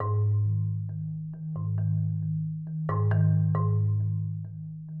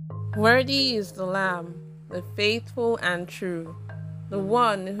Worthy is the Lamb, the faithful and true, the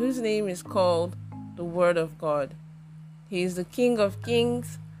one whose name is called the Word of God. He is the King of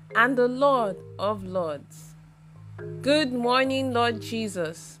kings and the Lord of lords. Good morning, Lord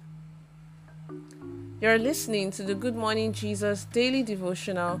Jesus. You're listening to the Good Morning Jesus daily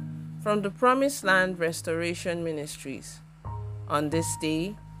devotional from the Promised Land Restoration Ministries. On this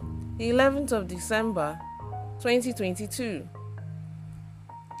day, the 11th of December, 2022.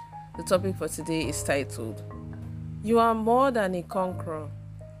 The topic for today is titled, You Are More Than a Conqueror,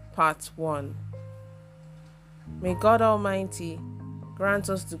 Part 1. May God Almighty grant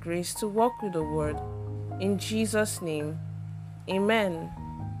us the grace to walk with the Word. In Jesus' name, Amen.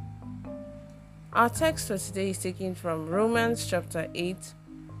 Our text for today is taken from Romans chapter 8,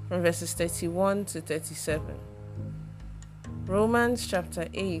 from verses 31 to 37. Romans chapter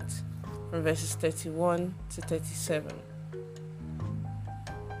 8, from verses 31 to 37.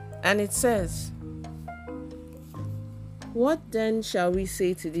 And it says, What then shall we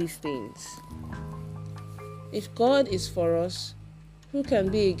say to these things? If God is for us, who can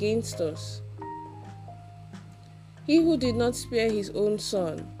be against us? He who did not spare his own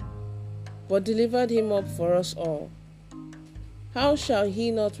son, but delivered him up for us all, how shall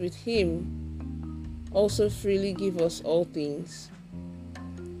he not with him also freely give us all things?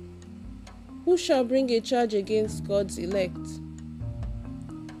 Who shall bring a charge against God's elect?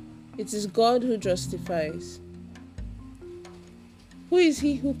 It is God who justifies. Who is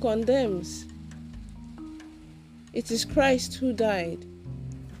he who condemns? It is Christ who died,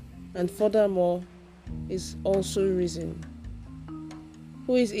 and furthermore is also risen,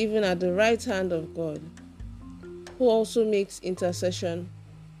 who is even at the right hand of God, who also makes intercession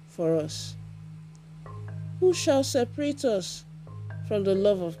for us. Who shall separate us from the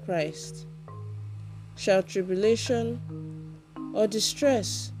love of Christ? Shall tribulation, or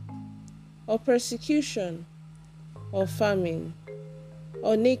distress, or persecution, or famine,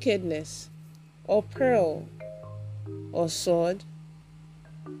 or nakedness, or peril, or sword?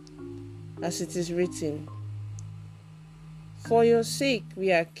 As it is written, For your sake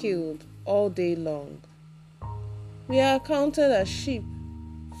we are killed all day long. We are accounted as sheep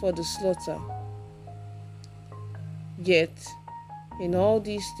for the slaughter. Yet, in all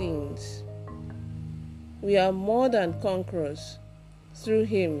these things, we are more than conquerors through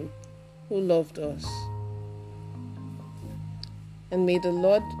him who loved us. And may the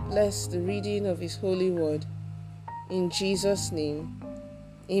Lord bless the reading of his holy word. In Jesus' name,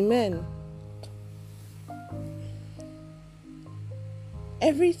 Amen.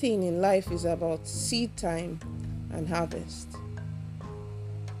 Everything in life is about seed time and harvest.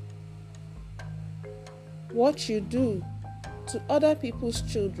 What you do to other people's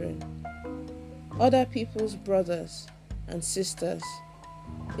children, other people's brothers and sisters,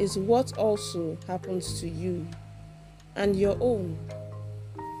 is what also happens to you and your own.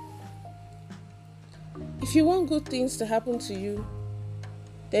 If you want good things to happen to you,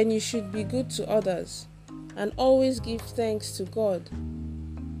 then you should be good to others and always give thanks to God.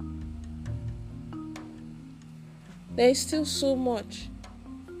 There is still so much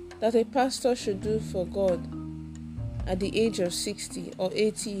that a pastor should do for God at the age of 60 or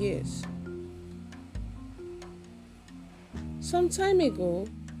 80 years. Some time ago,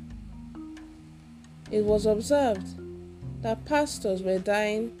 it was observed that pastors were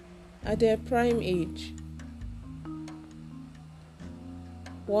dying at their prime age.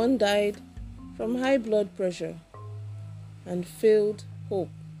 One died from high blood pressure and failed hope,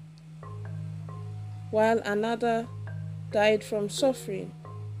 while another died from suffering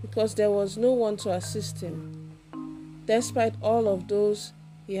because there was no one to assist him, despite all of those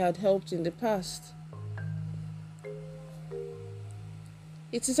he had helped in the past.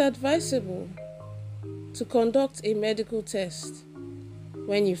 It is advisable to conduct a medical test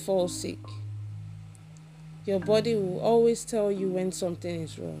when you fall sick. Your body will always tell you when something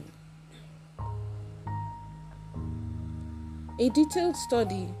is wrong. A detailed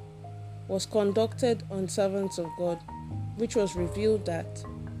study was conducted on servants of God, which was revealed that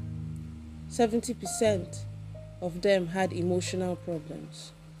 70% of them had emotional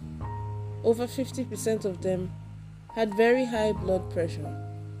problems. Over 50% of them had very high blood pressure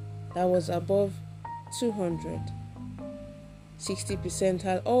that was above 200. 60%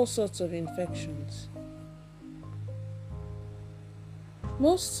 had all sorts of infections.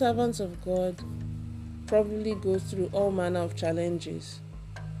 Most servants of God probably go through all manner of challenges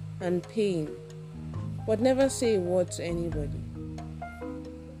and pain, but never say a word to anybody.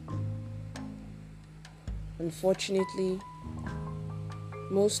 Unfortunately,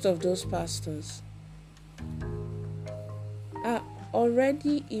 most of those pastors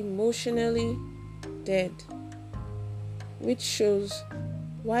already emotionally dead, which shows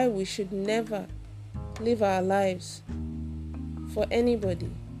why we should never live our lives for anybody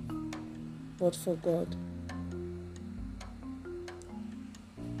but for God.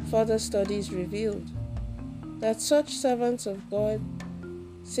 Further studies revealed that such servants of God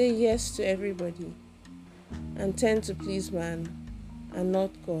say yes to everybody and tend to please man and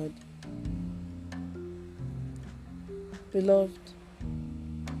not God. Beloved,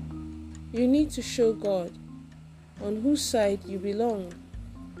 you need to show God on whose side you belong.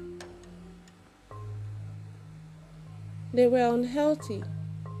 They were unhealthy,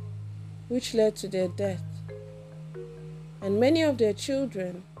 which led to their death, and many of their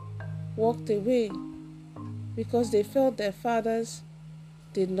children walked away because they felt their fathers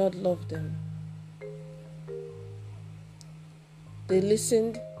did not love them. They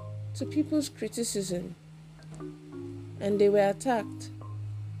listened to people's criticism, and they were attacked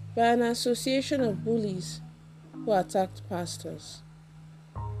by an association of bullies who attacked pastors.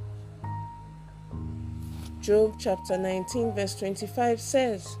 Job chapter 19 verse 25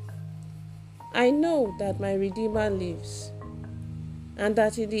 says, I know that my Redeemer lives, and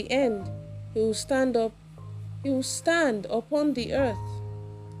that in the end he will stand upon the earth.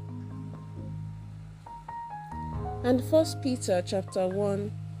 And 1 Peter chapter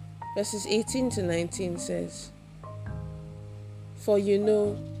 1 verses 18 to 19 says, For you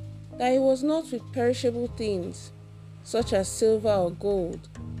know that it was not with perishable things, such as silver or gold,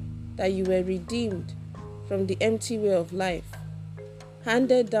 that you were redeemed from the empty way of life,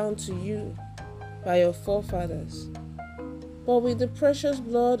 handed down to you by your forefathers, but with the precious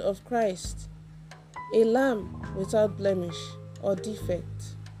blood of Christ, a lamb without blemish or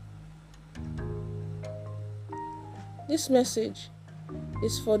defect. This message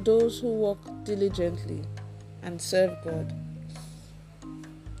is for those who work diligently and serve God.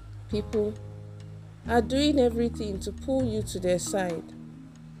 People are doing everything to pull you to their side,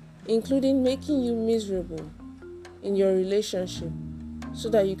 including making you miserable in your relationship so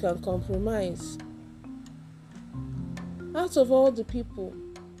that you can compromise. Out of all the people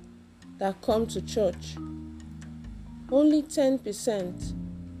that come to church, only 10%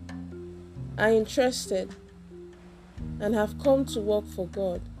 are interested and have come to work for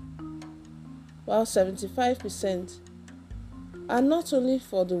God, while 75% are not only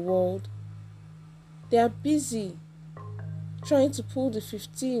for the world, they are busy trying to pull the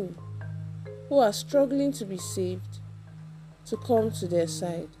 15 who are struggling to be saved to come to their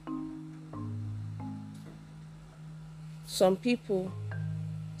side. Some people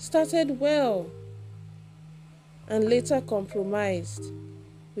started well and later compromised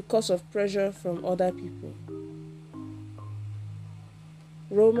because of pressure from other people.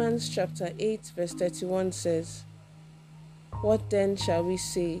 Romans chapter 8 verse 31 says, What then shall we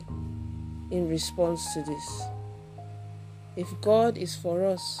say in response to this? If God is for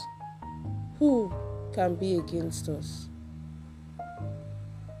us, who can be against us?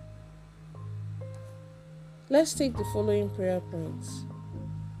 Let's take the following prayer points.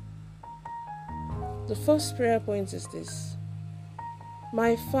 The first prayer point is this: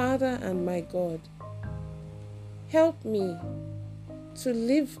 My Father and my God, help me to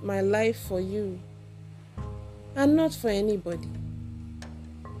live my life for you and not for anybody.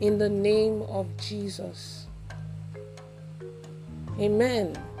 In the name of Jesus.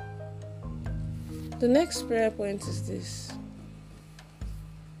 Amen. The next prayer point is this: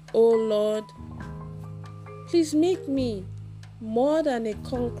 Oh Lord, please make me more than a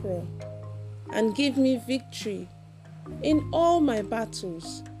conqueror and give me victory in all my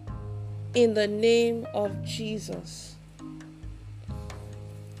battles. In the name of Jesus.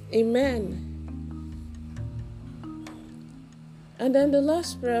 Amen. And then the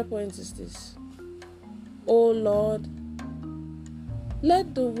last prayer point is this: Oh Lord,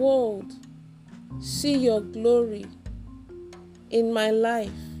 let the world see your glory in my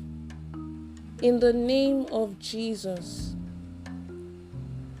life. In the name of Jesus.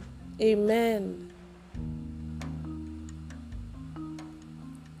 Amen.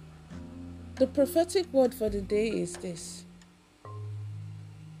 The prophetic word for the day is this: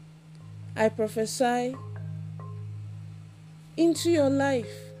 I prophesy into your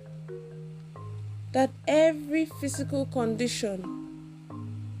life that every physical condition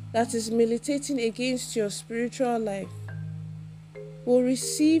that is militating against your spiritual life will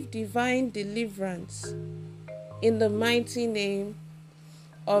receive divine deliverance in the mighty name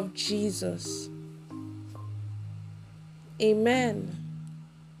of Jesus. Amen.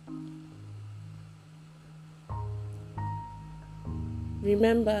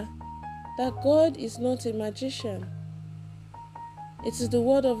 Remember that God is not a magician. It is the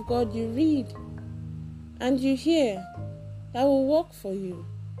word of God you read and you hear that will work for you.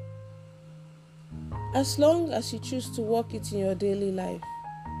 As long as you choose to walk it in your daily life.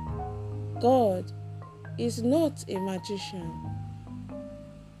 God is not a magician.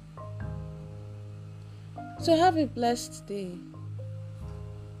 So have a blessed day.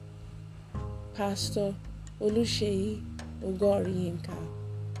 Pastor Oluseyi Ogoriyinka.